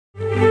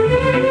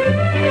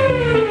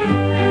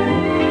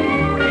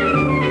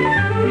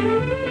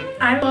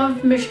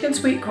Michigan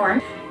sweet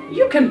corn.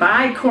 You can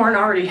buy corn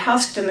already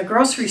husked in the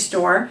grocery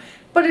store,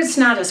 but it's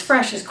not as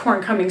fresh as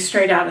corn coming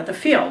straight out of the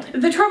field.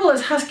 The trouble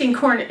is husking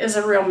corn is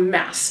a real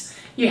mess.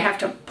 You have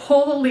to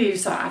pull the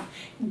leaves off,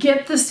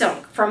 get the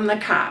silk from the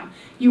cob.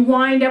 You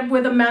wind up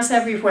with a mess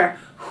everywhere.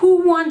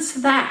 Who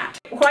wants that?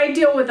 Why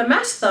deal with the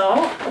mess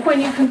though when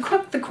you can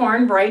cook the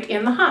corn right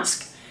in the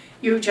husk?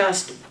 You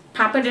just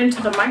pop it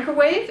into the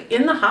microwave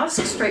in the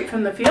husk straight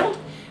from the field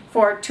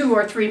for 2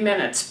 or 3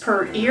 minutes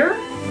per ear.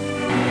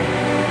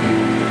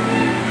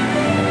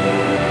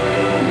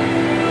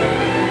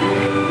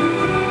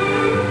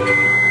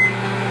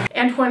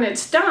 And when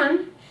it's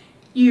done,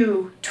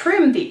 you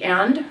trim the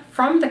end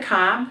from the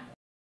cob,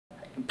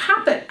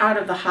 pop it out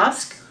of the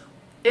husk.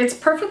 It's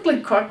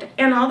perfectly cooked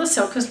and all the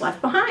silk is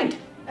left behind.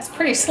 That's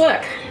pretty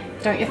slick,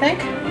 don't you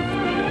think?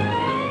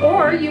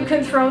 Or you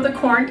can throw the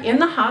corn in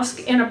the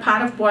husk in a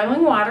pot of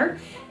boiling water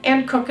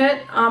and cook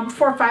it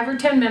for 5 or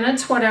 10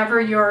 minutes,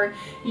 whatever your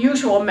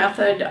usual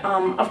method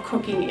of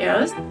cooking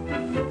is.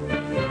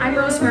 I'm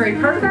Rosemary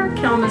Parker,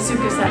 Kalamazoo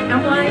Gazette.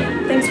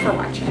 Thanks for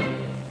watching.